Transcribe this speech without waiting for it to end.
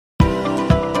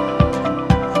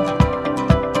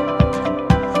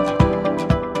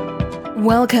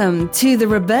Welcome to the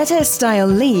Roberta Style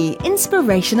Lee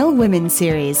Inspirational Women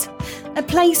Series, a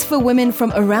place for women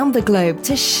from around the globe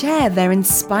to share their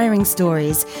inspiring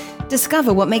stories,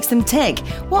 discover what makes them tick,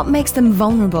 what makes them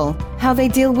vulnerable, how they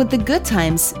deal with the good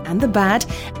times and the bad,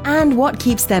 and what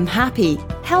keeps them happy,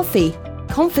 healthy,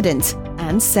 confident,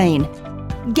 and sane.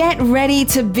 Get ready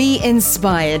to be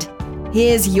inspired.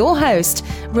 Here's your host,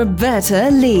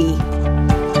 Roberta Lee.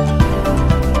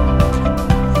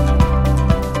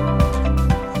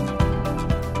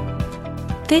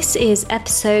 This is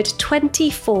episode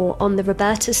 24 on the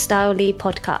Roberta Style Lee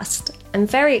podcast. I'm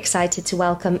very excited to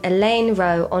welcome Elaine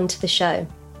Rowe onto the show.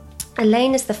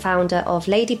 Elaine is the founder of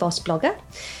Lady Boss Blogger.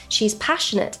 She's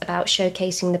passionate about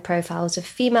showcasing the profiles of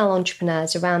female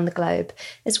entrepreneurs around the globe,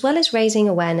 as well as raising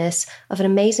awareness of an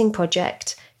amazing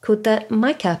project called the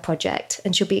Micah Project,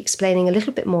 and she'll be explaining a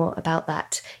little bit more about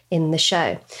that in the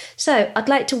show. So I'd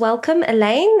like to welcome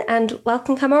Elaine, and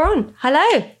welcome Cameron.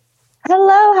 Hello.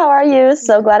 Hello, how are you?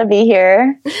 So glad to be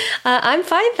here. I'm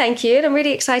fine, thank you. And I'm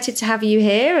really excited to have you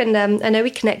here. And I know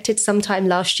we connected sometime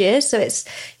last year, so it's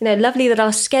lovely that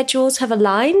our schedules have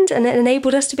aligned and it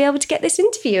enabled us to be able to get this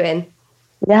interview in.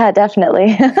 Yeah,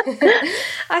 definitely.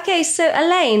 Okay, so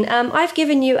Elaine, I've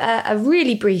given you a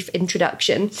really brief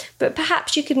introduction, but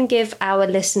perhaps you can give our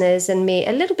listeners and me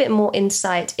a little bit more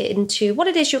insight into what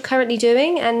it is you're currently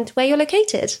doing and where you're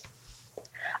located.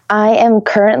 I am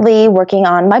currently working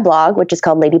on my blog, which is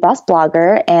called Lady Boss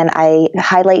Blogger, and I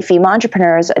highlight female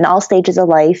entrepreneurs in all stages of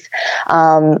life,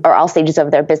 or all stages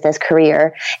of their business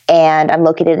career, and I'm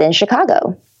located in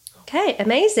Chicago. Okay,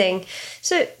 amazing.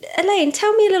 So, Elaine,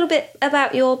 tell me a little bit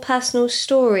about your personal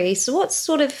story. So what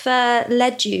sort of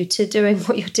led you to doing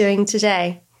what you're doing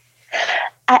today?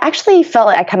 I actually felt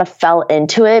like I kind of fell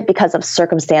into it because of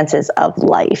circumstances of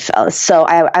life. So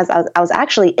I was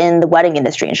actually in the wedding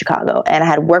industry in Chicago, and I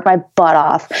had worked my butt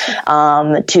off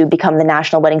to become the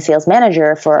national wedding sales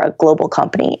manager for a global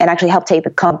company and actually help take the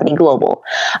company global.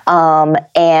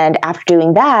 And after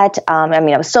doing that,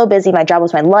 I was so busy. My job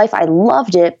was my life. I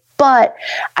loved it, but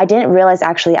I didn't realize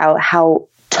actually how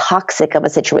toxic of a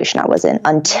situation I was in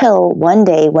until one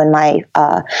day when my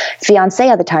fiance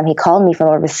at the time, he called me from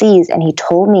overseas and he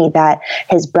told me that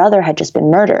his brother had just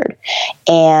been murdered.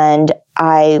 And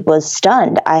I was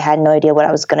stunned. I had no idea what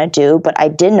I was going to do, but I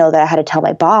did know that I had to tell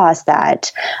my boss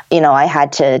that, I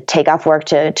had to take off work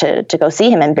to go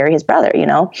see him and bury his brother,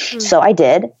 So I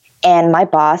did. And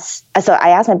so I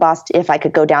asked my boss if I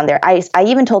could go down there. I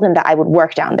even told him that I would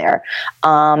work down there.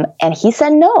 And he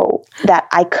said no, that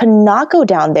I could not go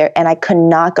down there and I could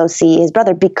not go see his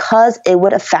brother because it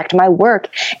would affect my work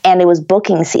and it was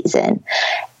booking season.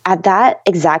 At that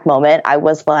exact moment, I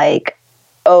was like,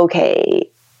 okay,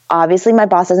 obviously my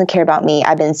boss doesn't care about me.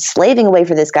 I've been slaving away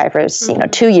for this guy for,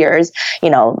 2 years,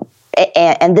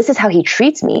 and this is how he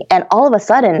treats me. And all of a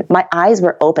sudden, my eyes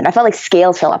were open. I felt like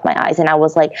scales fell off my eyes. And I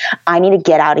was like, I need to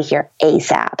get out of here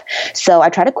ASAP. So I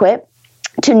tried to quit.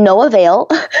 To no avail.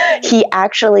 He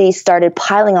actually started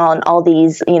piling on all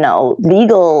these,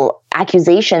 legal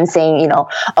accusations saying,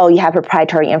 oh, you have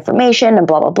proprietary information and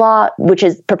blah, blah, blah, which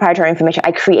is proprietary information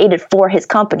I created for his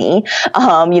company,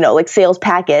 like sales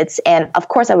packets. And of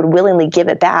course, I would willingly give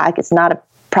it back. It's not a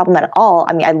problem at all.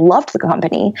 I loved the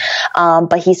company,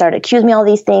 but he started accusing me of all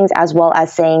these things, as well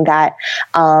as saying that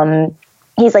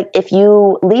he's like, if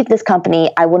you leave this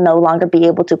company, I will no longer be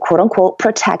able to quote unquote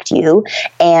protect you,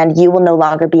 and you will no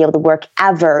longer be able to work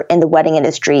ever in the wedding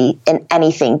industry in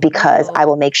anything because I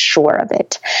will make sure of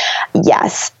it.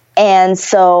 Yes. And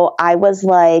so I was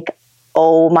like,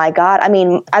 oh my God.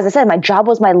 As I said, my job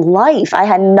was my life. I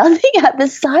had nothing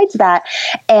besides that.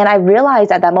 And I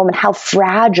realized at that moment how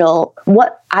fragile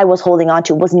what I was holding on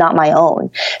to was not my own.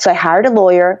 So I hired a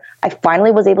lawyer. I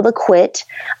finally was able to quit.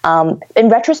 In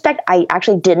retrospect, I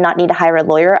actually did not need to hire a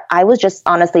lawyer. I was just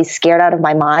honestly scared out of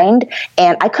my mind,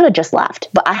 and I could have just left,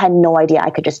 but I had no idea I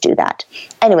could just do that.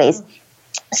 Anyways,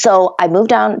 so I moved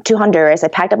down to Honduras. I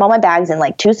packed up all my bags in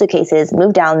like 2 suitcases,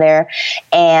 moved down there,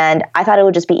 and I thought it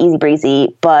would just be easy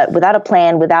breezy. But without a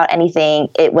plan, without anything,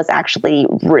 it was actually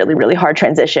really, really hard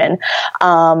transition.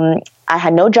 I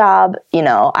had no job,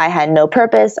 I had no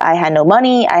purpose. I had no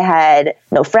money. I had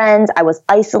no friends. I was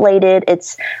isolated.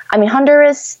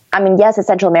 Honduras, yes, it's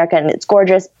Central America and it's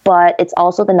gorgeous, but it's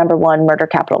also the #1 murder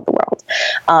capital of the world,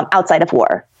 outside of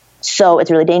war. So it's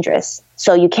really dangerous.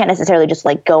 So you can't necessarily just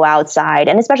like go outside.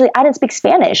 And especially I didn't speak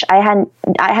Spanish. I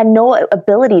had no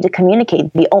ability to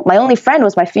communicate. My only friend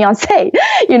was my fiance,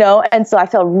 and so I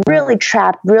felt really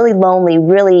trapped, really lonely,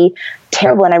 really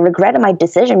terrible. And I regretted my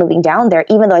decision moving down there,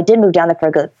 even though I did move down there for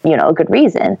a good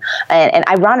reason. And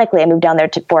ironically, I moved down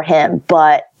there for him,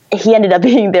 but he ended up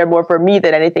being there more for me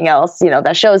than anything else,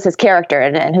 that shows his character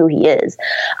and who he is.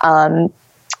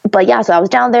 But yeah, so I was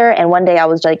down there, and one day I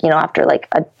was like, after like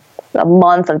a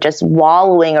month of just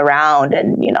wallowing around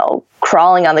and,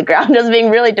 crawling on the ground, just being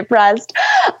really depressed,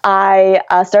 I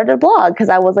started a blog because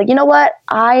I was like, you know what?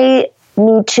 I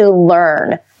need to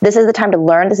learn. This is the time to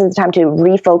learn. This is the time to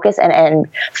refocus and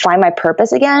find my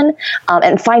purpose again,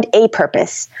 and find a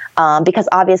purpose, because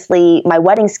obviously my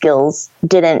wedding skills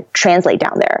didn't translate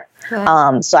down there.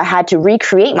 Right. So I had to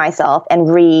recreate myself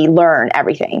and relearn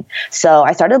everything. So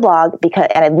I started a blog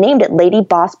and I named it Lady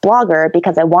Boss Blogger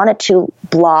because I wanted to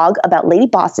blog about lady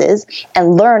bosses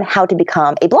and learn how to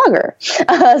become a blogger.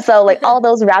 So like all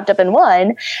those wrapped up in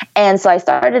one. And so I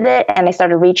started it, and I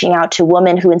started reaching out to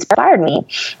women who inspired me,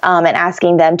 and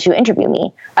asking them to interview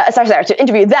me. To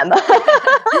interview them.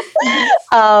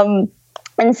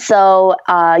 And so,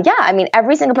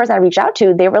 every single person I reached out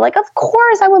to, they were like, of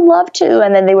course, I would love to.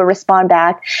 And then they would respond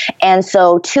back. And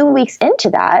so 2 weeks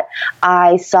into that,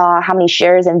 I saw how many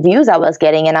shares and views I was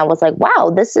getting. And I was like,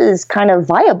 wow, this is kind of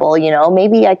viable.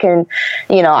 Maybe I can,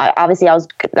 I was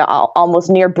almost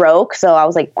near broke. So I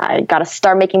was like, I got to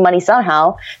start making money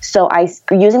somehow. So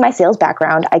using my sales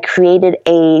background, I created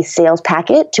a sales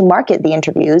packet to market the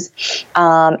interviews.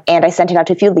 And I sent it out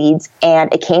to a few leads,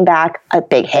 and it came back a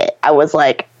big hit. I was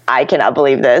like, I cannot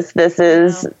believe this. This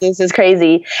is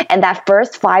crazy. And that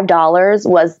first $5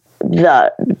 was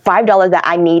the $5 that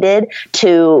I needed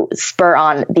to spur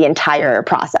on the entire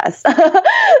process. I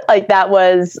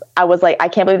was like, I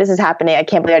can't believe this is happening. I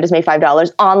can't believe I just made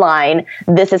 $5 online.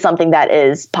 This is something that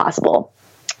is possible.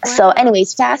 Wow. So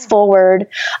anyways, fast forward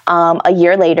a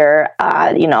year later,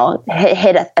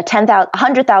 hit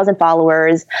 100,000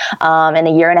 followers in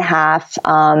a year and a half.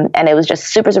 And it was just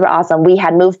super, super awesome. We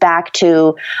had moved back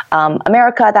to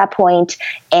America at that point.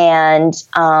 And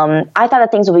I thought that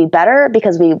things would be better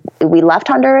because we left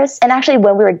Honduras. And actually,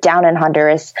 when we were down in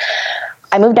Honduras,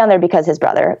 I moved down there because his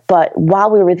brother. But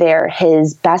while we were there,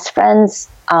 his best friend's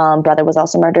brother was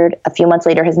also murdered. A few months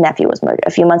later, his nephew was murdered.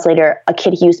 A few months later, a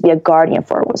kid he used to be a guardian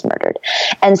for was murdered.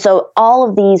 And so all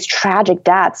of these tragic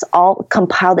deaths, all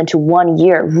compiled into 1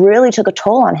 year, really took a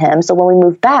toll on him. So when we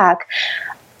moved back,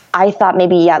 I thought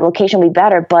maybe, location would be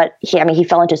better. But he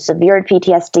fell into severe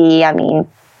PTSD. And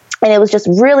it was just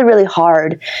really, really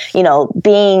hard,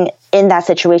 being in that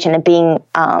situation and being,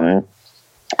 and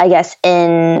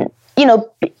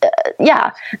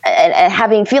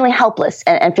feeling helpless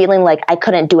and feeling like I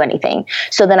couldn't do anything.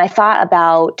 So then I thought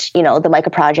about, the Micah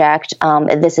Project.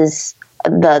 This is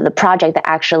the project that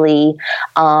actually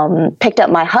picked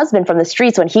up my husband from the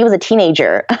streets when he was a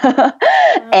teenager,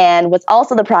 and was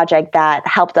also the project that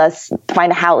helped us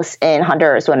find a house in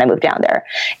Honduras when I moved down there.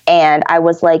 And I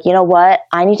was like, you know what?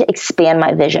 I need to expand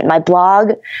my vision. My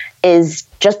blog is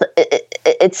just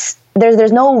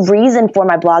there's no reason for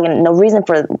my blog and no reason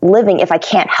for living if I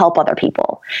can't help other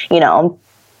people,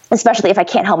 especially if I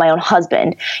can't help my own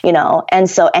husband, and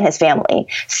his family.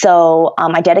 So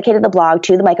I dedicated the blog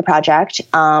to the Micah Project.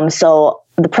 So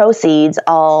the proceeds,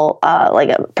 like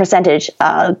a percentage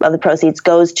of the proceeds,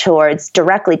 goes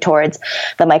directly towards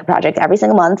the Micah Project every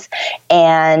single month,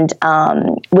 and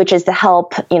which is to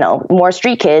help more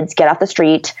street kids get off the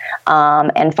street,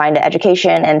 and find an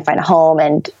education and find a home,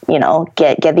 and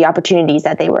get the opportunities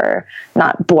that they were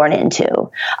not born into.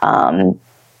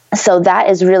 So that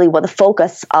is really what the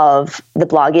focus of the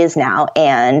blog is now,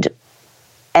 and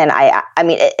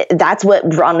that's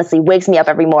what honestly wakes me up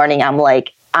every morning. I'm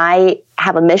like, I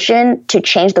have a mission to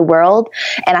change the world,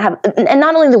 and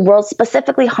not only the world,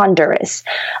 specifically Honduras.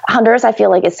 Honduras, I feel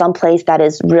like, is some place that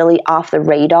is really off the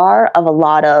radar of a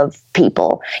lot of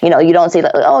people. You don't say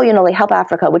that, like help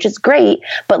Africa, which is great,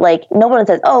 but like no one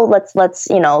says,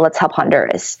 let's help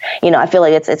Honduras. I feel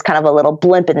like it's kind of a little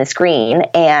blimp in the screen,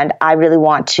 and I really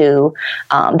want to.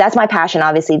 That's my passion.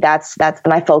 Obviously, that's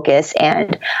my focus,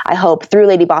 and I hope through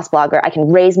Lady Boss Blogger I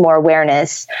can raise more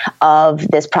awareness of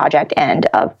this project and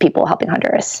of people helping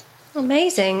Honduras.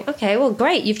 Amazing. Okay, well,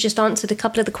 great. You've just answered a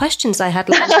couple of the questions I had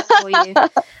lined up for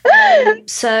you.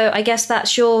 So I guess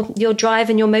that's your drive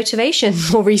and your motivation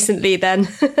more recently then.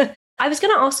 I was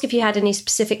going to ask if you had any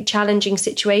specific challenging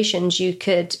situations you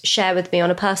could share with me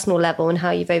on a personal level and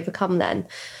how you've overcome them.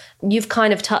 You've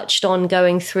kind of touched on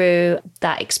going through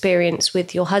that experience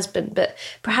with your husband, but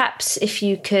perhaps if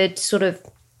you could sort of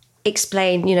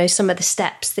explain, some of the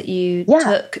steps that you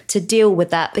took to deal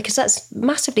with that, because that's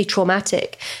massively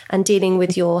traumatic, and dealing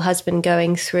with your husband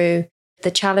going through the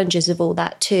challenges of all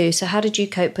that too. So how did you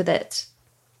cope with it?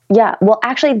 Yeah, well,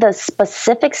 actually, the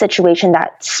specific situation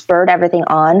that spurred everything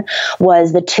on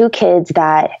was the two kids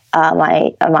that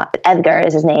Edgar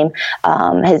is his name,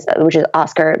 which is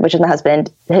Oscar, which is my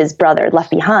husband, his brother,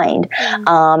 left behind.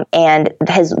 And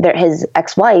his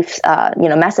ex-wife,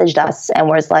 messaged us and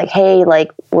was like, hey,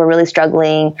 like, we're really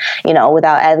struggling,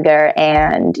 without Edgar.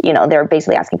 And, they're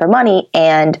basically asking for money.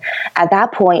 And at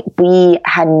that point, we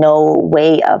had no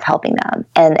way of helping them.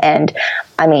 And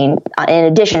I mean, in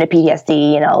addition to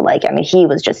PTSD, he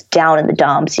was just down in the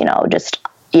dumps,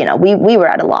 we were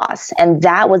at a loss. And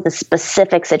that was the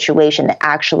specific situation that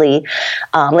actually,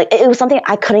 it was something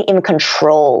I couldn't even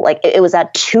control. Like, it was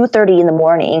at 2:30 in the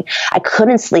morning. I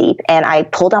couldn't sleep. And I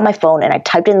pulled out my phone and I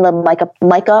typed in the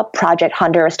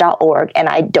MicahProjectHonduras.org and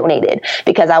I donated,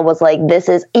 because I was like,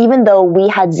 even though we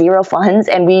had zero funds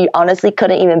and we honestly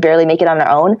couldn't even barely make it on our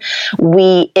own,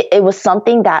 it was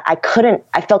something that I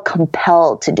felt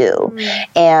compelled to do.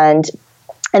 And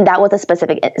that was a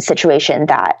specific situation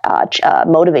that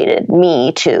motivated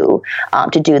me to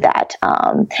do that.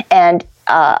 And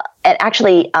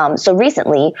actually, so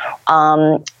recently,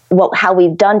 how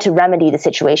we've done to remedy the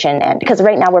situation, and because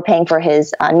right now we're paying for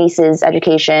his niece's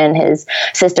education, his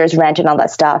sister's rent, and all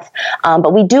that stuff,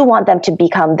 but we do want them to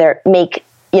make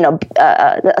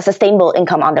a sustainable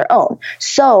income on their own.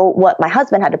 So what my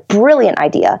husband had a brilliant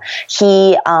idea.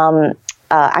 He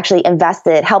actually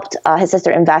helped his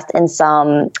sister invest in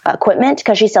some equipment,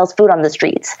 because she sells food on the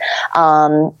streets,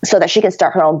 so that she can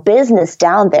start her own business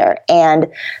down there. And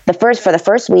for the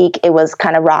first week, it was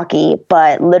kind of rocky,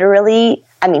 but literally,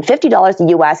 I mean, $50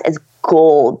 US is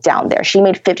gold down there. She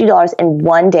made $50 in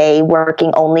one day,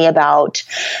 working only about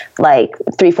like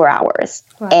 3-4 hours.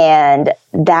 Wow. And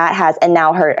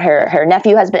now her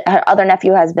other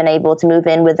nephew has been able to move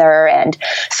in with her. And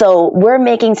so we're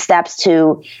making steps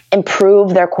to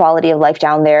improve their quality of life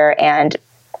down there, and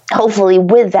hopefully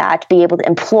with that be able to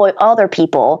employ other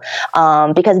people,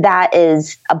 because that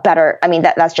is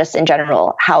that's just in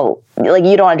general how, like,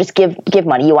 you don't want to just give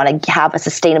money. You want to have a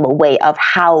sustainable way of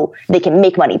how they can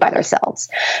make money by themselves.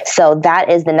 So that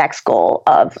is the next goal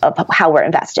of how we're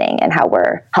investing and how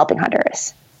we're helping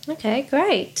Honduras. Okay,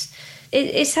 great.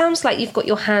 It sounds like you've got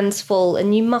your hands full,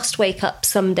 and you must wake up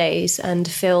some days and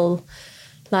feel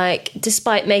like,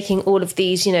 despite making all of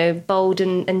these, bold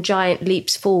and giant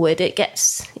leaps forward, the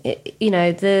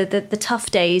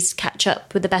tough days catch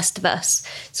up with the best of us.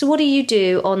 So what do you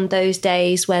do on those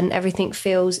days when everything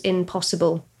feels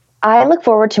impossible? I look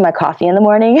forward to my coffee in the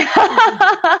morning.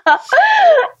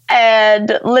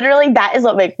 And literally that is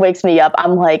what wakes me up.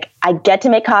 I'm like, I get to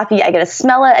make coffee. I get to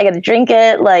smell it. I get to drink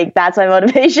it. Like, that's my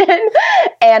motivation.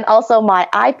 And also my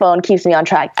iPhone keeps me on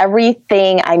track.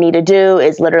 Everything I need to do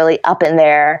is literally up in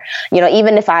there.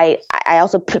 Even if I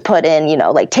also put in,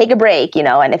 like, take a break,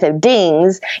 and if it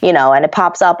dings, and it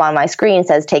pops up on my screen,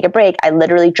 says take a break, I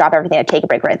literally drop everything and take a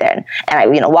break right there. And I,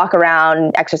 walk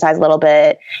around, exercise a little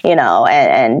bit,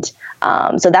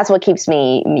 so that's what keeps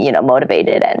me,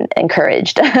 motivated and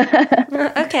encouraged.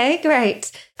 Okay,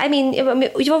 great. I mean, you've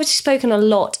obviously spoken a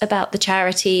lot about the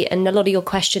charity, and a lot of your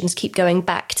questions keep going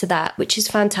back to that, which is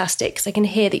fantastic, because I can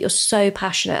hear that you're so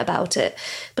passionate about it.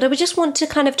 But I would just want to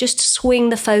kind of just swing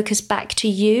the focus back to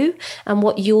you and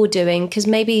what you're doing, because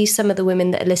maybe some of the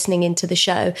women that are listening into the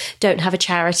show don't have a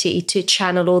charity to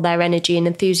channel all their energy and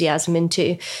enthusiasm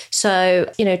into.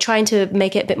 So, trying to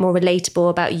make it a bit more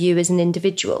relatable about you as an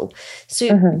individual.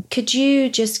 So could you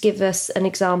just give us an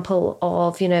example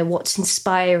of, what's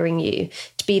inspiring you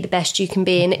to be the best you can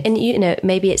be? And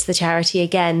maybe it's the charity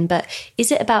again, but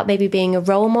is it about maybe being a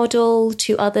role model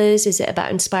to others? Is it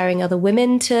about inspiring other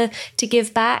women to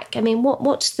give back? I mean,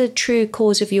 what's the true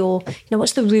cause of your,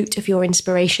 what's the root of your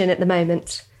inspiration at the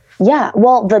moment? Yeah,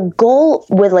 well, the goal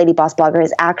with Lady Boss Blogger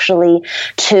is actually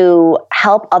to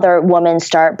help other women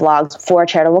start blogs for a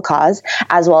charitable cause,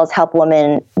 as well as help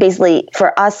women. Basically,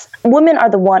 for us, women are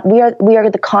we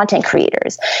are the content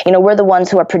creators. We're the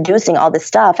ones who are producing all this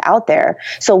stuff out there.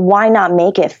 So why not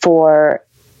make it for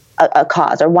a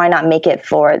cause, or why not make it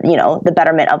for, the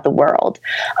betterment of the world?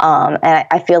 And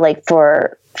I feel like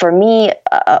for me,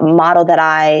 a motto that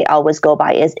I always go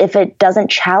by is, if it doesn't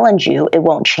challenge you, it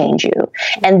won't change you.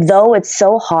 And though it's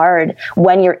so hard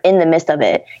when you're in the midst of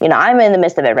it, I'm in the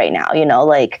midst of it right now,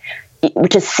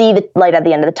 to see the light at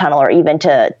the end of the tunnel, or even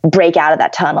to break out of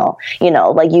that tunnel,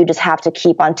 you just have to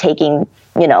keep on taking,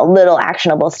 little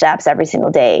actionable steps every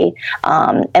single day.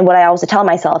 And what I also tell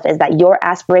myself is that your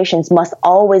aspirations must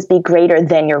always be greater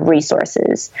than your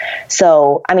resources.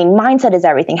 So, I mean, mindset is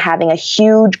everything. Having a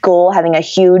huge goal, having a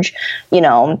huge,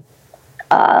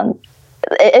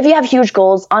 if you have huge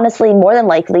goals, honestly, more than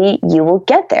likely you will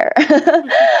get there.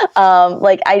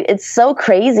 It's so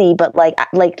crazy, but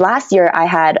like last year I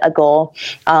had a goal.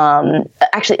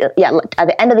 Actually, yeah, at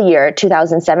the end of the year,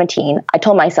 2017, I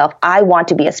told myself I want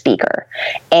to be a speaker,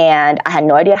 and I had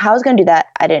no idea how I was going to do that.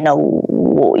 I didn't know,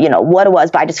 what it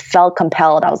was, but I just felt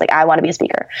compelled. I was like, I want to be a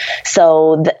speaker.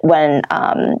 So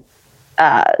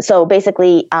so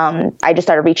basically, I just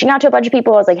started reaching out to a bunch of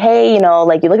people. I was like, hey, you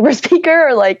looking for a speaker,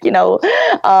 or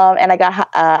and I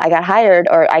got hired,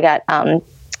 or I got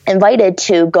invited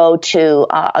to go to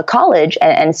a college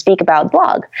and speak about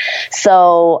blog.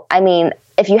 So, I mean,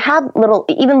 if you have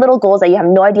little goals that you have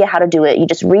no idea how to do it, you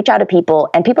just reach out to people,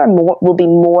 and people will be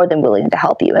more than willing to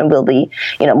help you, and will be,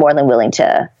 more than willing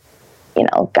to,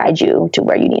 guide you to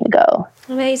where you need to go.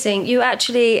 Amazing. You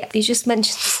just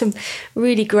mentioned some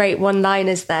really great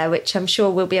one-liners there, which I'm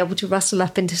sure we'll be able to rustle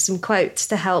up into some quotes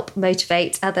to help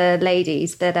motivate other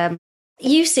ladies. But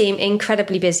you seem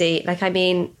incredibly busy.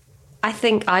 I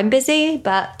think I'm busy,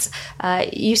 but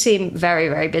you seem very,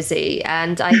 very busy.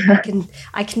 And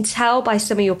I can tell by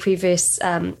some of your previous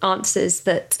answers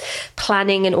that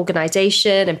planning and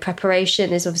organization and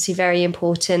preparation is obviously very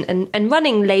important. And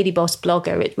running Lady Boss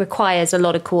Blogger, it requires a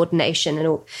lot of coordination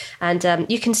and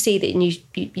you can see that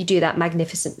you do that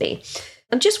magnificently.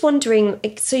 I'm just wondering,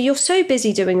 so you're so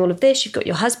busy doing all of this, you've got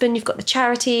your husband, you've got the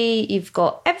charity, you've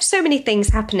got so many things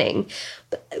happening.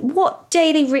 But what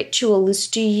daily rituals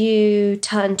do you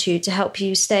turn to help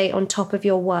you stay on top of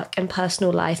your work and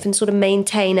personal life and sort of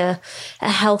maintain a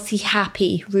healthy,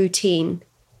 happy routine?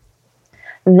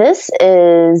 This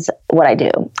is what I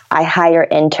do. I hire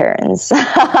interns. So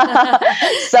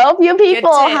few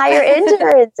people hire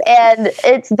interns, and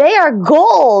they are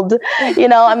gold.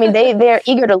 They're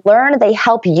eager to learn. They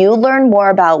help you learn more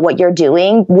about what you're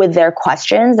doing with their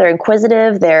questions. They're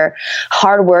inquisitive. They're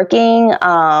hardworking.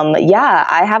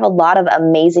 I have a lot of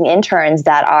amazing interns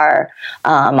that are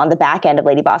on the back end of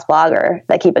Lady Boss Blogger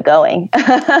that keep it going.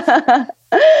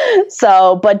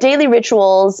 But daily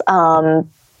rituals,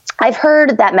 I've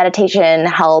heard that meditation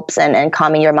helps and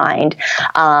calming your mind.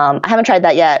 I haven't tried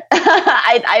that yet.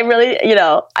 I really,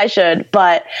 I should.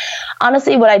 But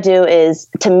honestly, what I do is,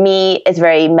 to me, it's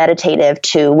very meditative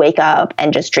to wake up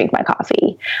and just drink my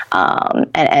coffee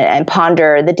and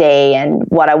ponder the day and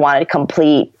what I want to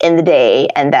complete in the day,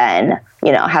 and then,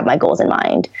 have my goals in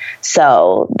mind.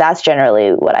 So that's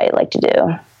generally what I like to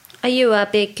do. Are you a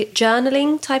big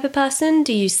journaling type of person?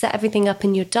 Do you set everything up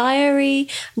in your diary?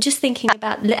 I'm just thinking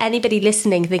about anybody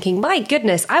listening thinking, my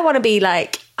goodness, I want to be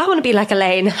like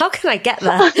Elaine. How can I get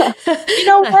there? You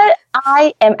know what?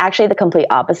 I am actually the complete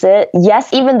opposite.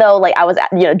 Yes, even though I was,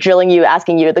 drilling you,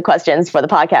 asking you the questions for the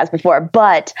podcast before,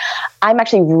 but I'm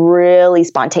actually really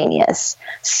spontaneous.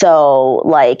 So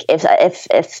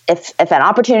if an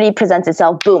opportunity presents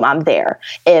itself, boom, I'm there.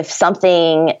 If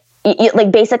something,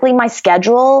 basically my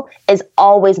schedule is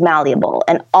always malleable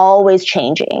and always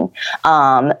changing,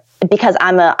 because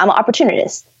I'm an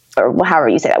opportunist, or however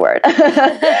you say that word.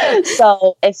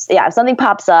 So if something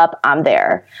pops up, I'm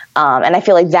there. And I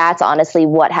feel like that's honestly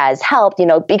what has helped,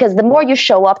 because the more you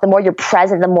show up, the more you're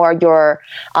present, the more you're,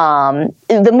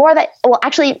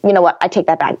 actually, you know what? I take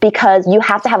that back, because you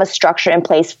have to have a structure in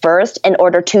place first in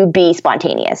order to be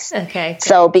spontaneous. Okay.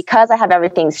 So because I have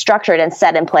everything structured and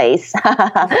set in place,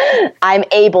 I'm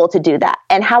able to do that.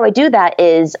 And how I do that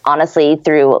is honestly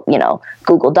through,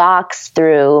 Google Docs,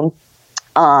 through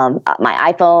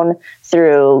my iPhone,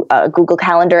 through Google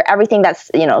Calendar, everything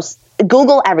that's,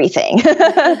 Google everything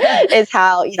is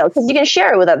how, because you can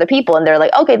share it with other people, and they're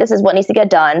like, okay, this is what needs to get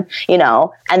done,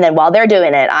 and then while they're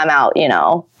doing it, I'm out,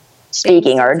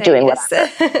 speaking or doing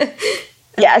whatever.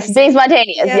 Yes, being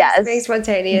spontaneous. Yes, being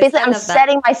spontaneous. Basically, I'm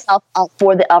setting myself up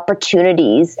for the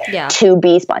opportunities to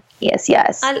be spontaneous.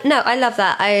 Yes. I love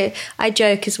that. I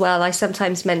joke as well. I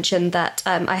sometimes mention that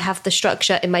I have the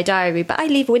structure in my diary, but I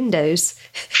leave windows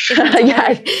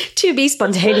to be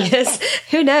spontaneous.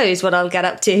 Who knows what I'll get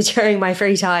up to during my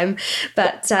free time?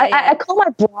 But I call my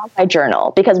blog my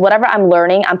journal, because whatever I'm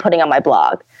learning, I'm putting on my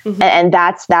blog, and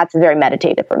that's very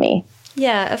meditative for me.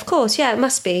 Yeah, of course. Yeah, it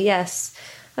must be. Yes.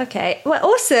 Okay, well,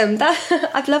 awesome.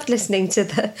 I've loved listening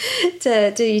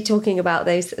to you talking about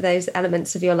those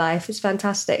elements of your life. It's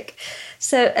fantastic.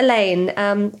 So, Elaine,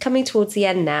 coming towards the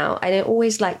end now, I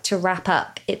always like to wrap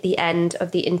up at the end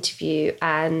of the interview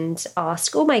and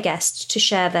ask all my guests to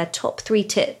share their top 3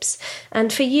 tips.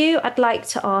 And for you, I'd like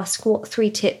to ask what 3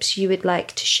 tips you would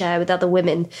like to share with other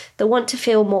women that want to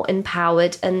feel more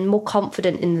empowered and more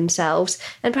confident in themselves,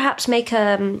 and perhaps make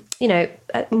a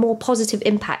more positive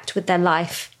impact with their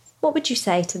life. What would you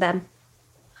say to them?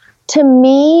 To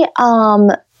me,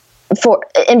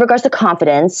 in regards to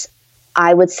confidence,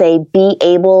 I would say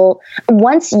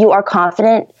once you are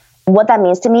confident, what that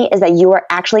means to me is that you are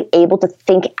actually able to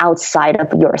think outside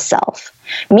of yourself.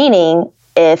 Meaning,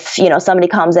 if somebody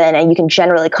comes in and you can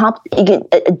genuinely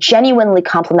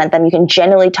compliment them, you can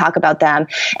genuinely talk about them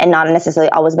and not necessarily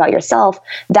always about yourself,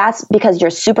 that's because you're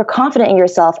super confident in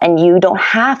yourself and you don't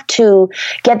have to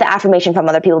get the affirmation from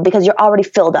other people because you're already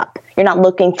filled up. You're not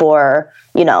looking for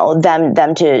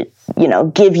them to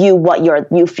give you what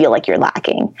you feel like you're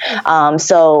lacking.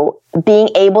 So being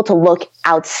able to look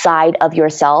outside of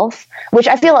yourself, which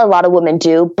I feel a lot of women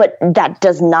do, but that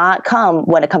does not come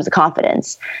when it comes to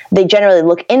confidence. They generally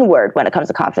look inward when it comes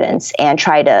to confidence and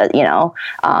try to,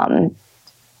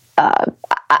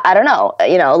 I don't know,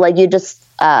 like you just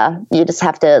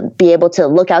have to be able to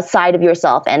look outside of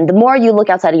yourself. And the more you look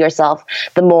outside of yourself,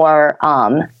 the more,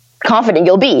 confident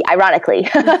you'll be, ironically.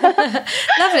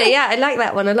 Lovely. Yeah, I like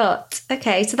that one a lot.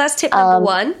 Okay, so that's tip number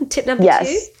one. Tip number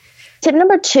two? Tip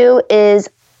number two is,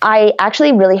 I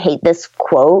actually really hate this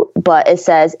quote, but it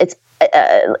says it's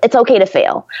okay to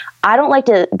fail. I don't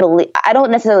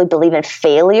necessarily believe in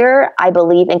failure. I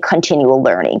believe in continual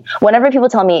learning. Whenever people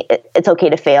tell me it's okay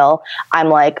to fail, I'm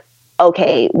like,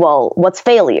 okay, well, what's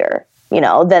failure?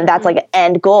 Then that's like an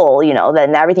end goal,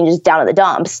 then everything just down in the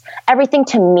dumps. Everything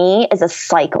to me is a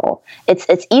cycle.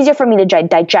 It's easier for me to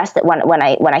digest it when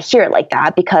I hear it like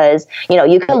that, because,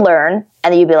 you can learn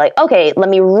and then you'd be like, okay, let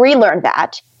me relearn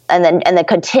that. And then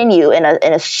continue in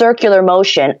a circular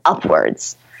motion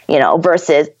upwards,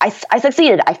 versus I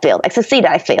succeeded, I failed. I succeeded,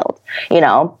 I failed.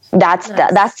 That's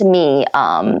to me.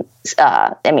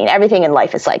 Everything in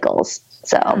life is cycles.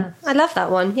 So I love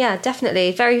that one. Yeah,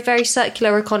 definitely. Very, very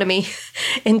circular economy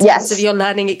in terms of your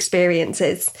learning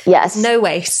experiences. Yes. No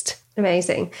waste.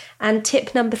 Amazing. And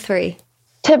tip number three?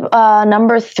 Tip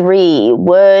number three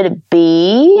would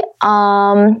be,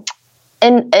 and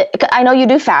I know you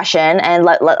do fashion, and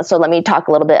so let me talk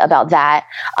a little bit about that.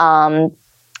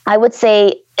 I would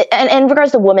say, and in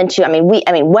regards to women too,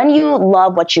 when you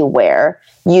love what you wear,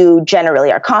 you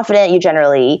generally are confident. You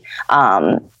generally,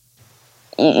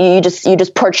 you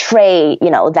just portray,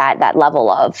 that level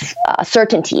of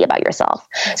certainty about yourself.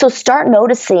 So start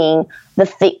noticing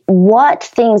what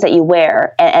things that you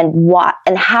wear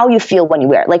and how you feel when you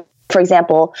wear it. Like, for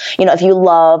example, if you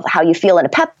love how you feel in a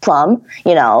peplum,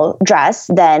 dress,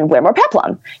 then wear more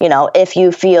peplum. If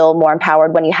you feel more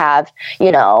empowered when you have,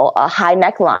 a high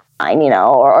neckline,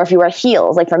 or if you wear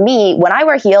heels. Like for me, when I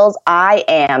wear heels, I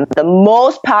am the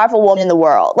most powerful woman in the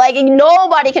world. Like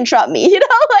nobody can trump me,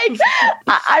 like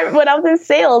when I was in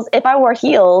sales, if I wore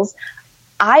heels,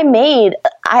 about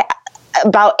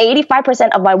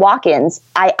 85% of my walk-ins,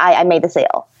 I made the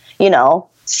sale,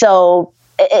 so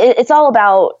it's all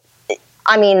about,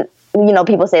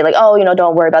 people say like, oh,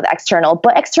 don't worry about the external,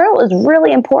 but external is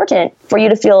really important for you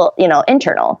to feel,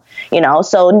 internal,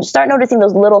 so start noticing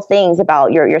those little things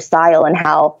about your style and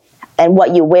how, and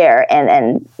what you wear,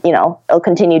 and it'll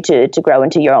continue to grow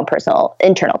into your own personal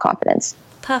internal confidence.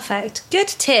 Perfect. Good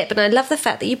tip. And I love the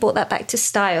fact that you brought that back to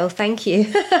style. Thank you.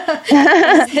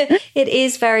 It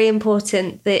is very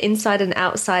important. The inside and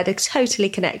outside are totally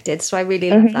connected. So I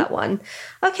really love that one.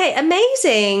 Okay,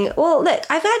 amazing. Well, look,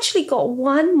 I've actually got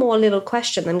one more little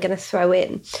question I'm going to throw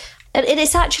in. And it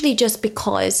is actually just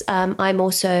because I'm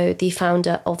also the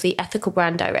founder of the Ethical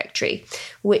Brand Directory,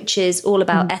 which is all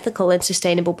about ethical and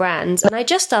sustainable brands. And I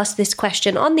just asked this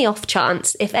question on the off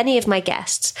chance if any of my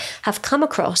guests have come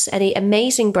across any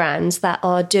amazing brands that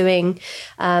are doing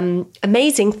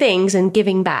amazing things and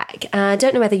giving back. I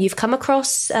don't know whether you've come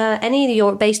across any.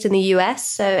 You're based in the US,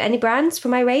 so any brands for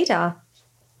my radar?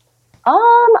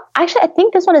 Actually, I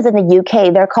think this one is in the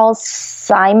UK. They're called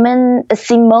Simone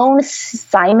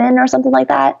Simon or something like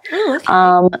that.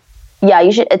 Oh, okay. Yeah,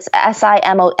 you should. It's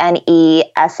SIMONE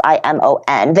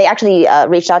SIMON. They actually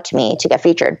reached out to me to get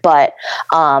featured, but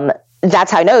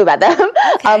that's how I know about them.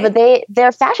 Okay. But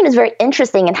their fashion is very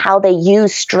interesting in how they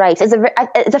use stripes.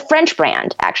 It's a French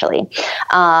brand actually,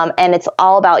 and it's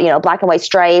all about black and white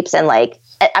stripes and like.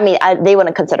 They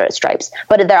wouldn't consider it stripes,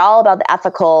 but they're all about the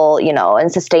ethical,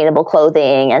 and sustainable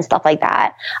clothing and stuff like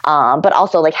that. But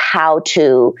also like how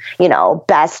to,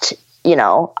 best,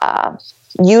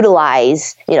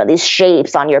 utilize, these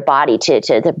shapes on your body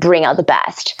to bring out the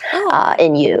best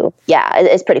in you. Yeah,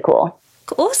 it's pretty cool.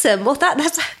 Awesome. Well,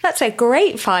 that's a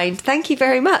great find. Thank you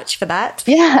very much for that.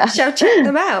 Yeah. Shall check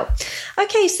them out.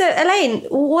 Okay, so Elaine,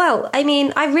 well,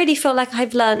 I really feel like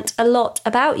I've learnt a lot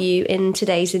about you in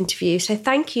today's interview. So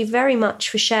thank you very much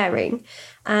for sharing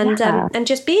and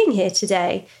just being here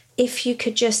today. If you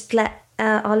could just let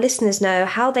our listeners know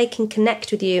how they can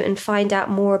connect with you and find out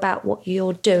more about what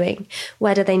you're doing,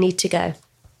 where do they need to go?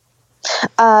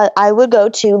 I would go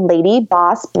to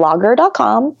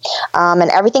ladybossblogger.com,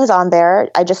 and everything's on there.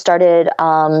 I just started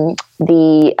my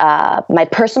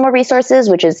personal resources,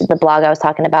 which is the blog I was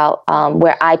talking about,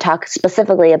 where I talk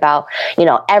specifically about,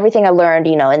 everything I learned,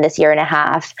 in this year and a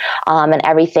half, and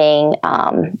everything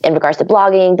in regards to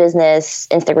blogging, business,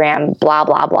 Instagram, blah,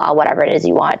 blah, blah, whatever it is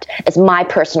you want. It's my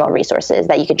personal resources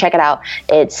that you can check it out.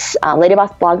 It's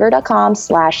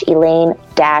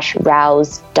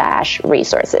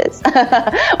ladybossblogger.com/Elaine-Rouse-resources.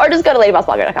 Or just go to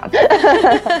ladybossblogger.com.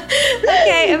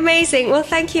 Okay, amazing. Well,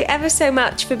 thank you ever so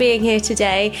much for being here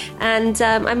today. And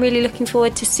I'm really looking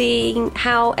forward to seeing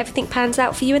how everything pans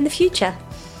out for you in the future.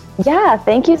 Yeah,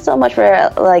 thank you so much for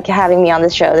having me on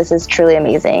this show. This is truly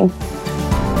amazing.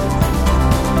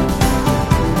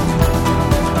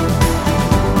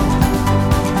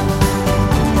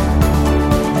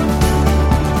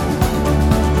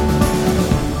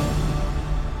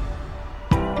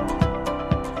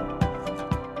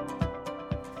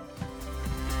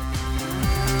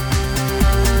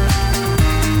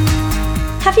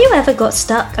 Have you ever got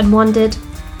stuck and wondered,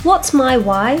 what's my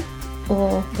why?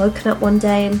 Or woken up one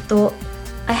day and thought,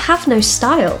 I have no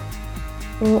style?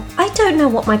 Or I don't know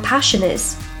what my passion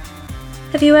is?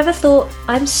 Have you ever thought,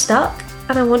 I'm stuck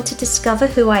and I want to discover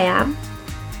who I am?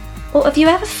 Or have you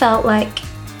ever felt like,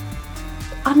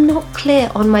 I'm not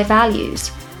clear on my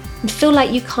values and feel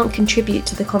like you can't contribute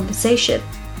to the conversation?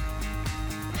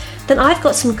 Then I've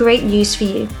got some great news for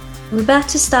you.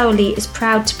 Roberta Style Lee is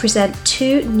proud to present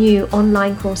 2 new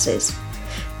online courses,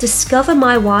 Discover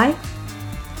My Why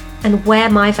and Wear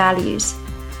My Values.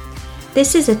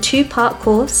 This is a 2-part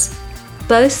course,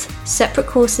 both separate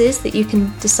courses that you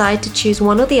can decide to choose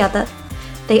one or the other.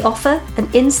 They offer an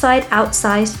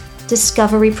inside-outside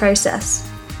discovery process.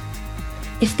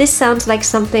 If this sounds like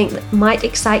something that might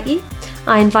excite you,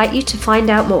 I invite you to find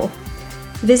out more.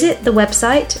 Visit the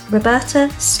website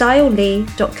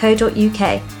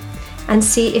robertastylelee.co.uk and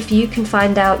see if you can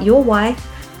find out your why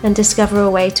and discover a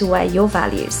way to wear your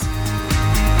values.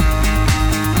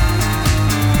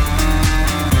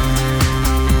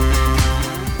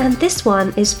 And this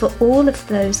one is for all of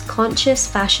those conscious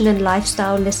fashion and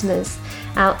lifestyle listeners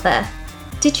out there.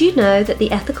 Did you know that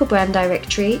the Ethical Brand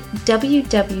Directory,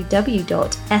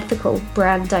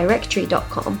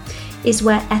 www.ethicalbranddirectory.com, is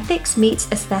where ethics meets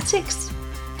aesthetics?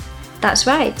 That's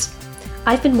right.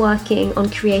 I've been working on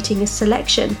creating a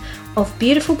selection of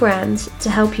beautiful brands to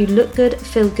help you look good,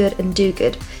 feel good, and do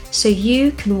good, so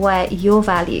you can wear your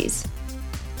values.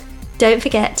 Don't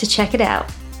forget to check it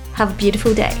out. Have a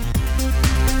beautiful day.